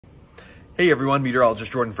Hey everyone,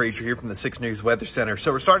 meteorologist Jordan Frazier here from the 6 News Weather Center.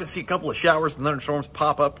 So we're starting to see a couple of showers and thunderstorms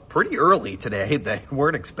pop up pretty early today. They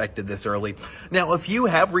weren't expected this early. Now, a few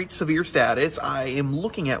have reached severe status. I am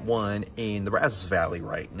looking at one in the Brazos Valley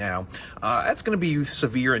right now. That's going to be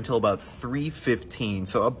severe until about 3:15,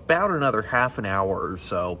 so about another half an hour or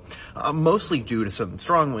so. Mostly due to some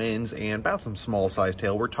strong winds and about some small sized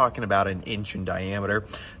hail. We're talking about an inch in diameter.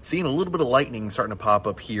 Seeing a little bit of lightning starting to pop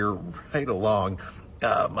up here right along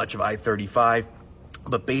much of I-35.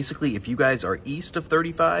 But basically, if you guys are east of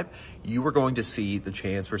 35, you are going to see the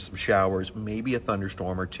chance for some showers, maybe a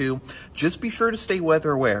thunderstorm or two. Just be sure to stay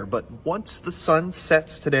weather aware. But once the sun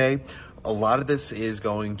sets today, a lot of this is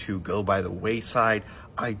going to go by the wayside.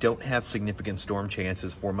 I don't have significant storm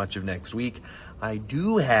chances for much of next week. I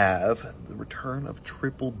do have the return of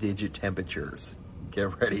triple-digit temperatures.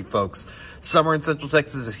 Get ready, folks. Summer in Central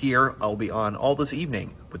Texas is here. I'll be on all this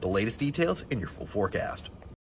evening with the latest details in your full forecast.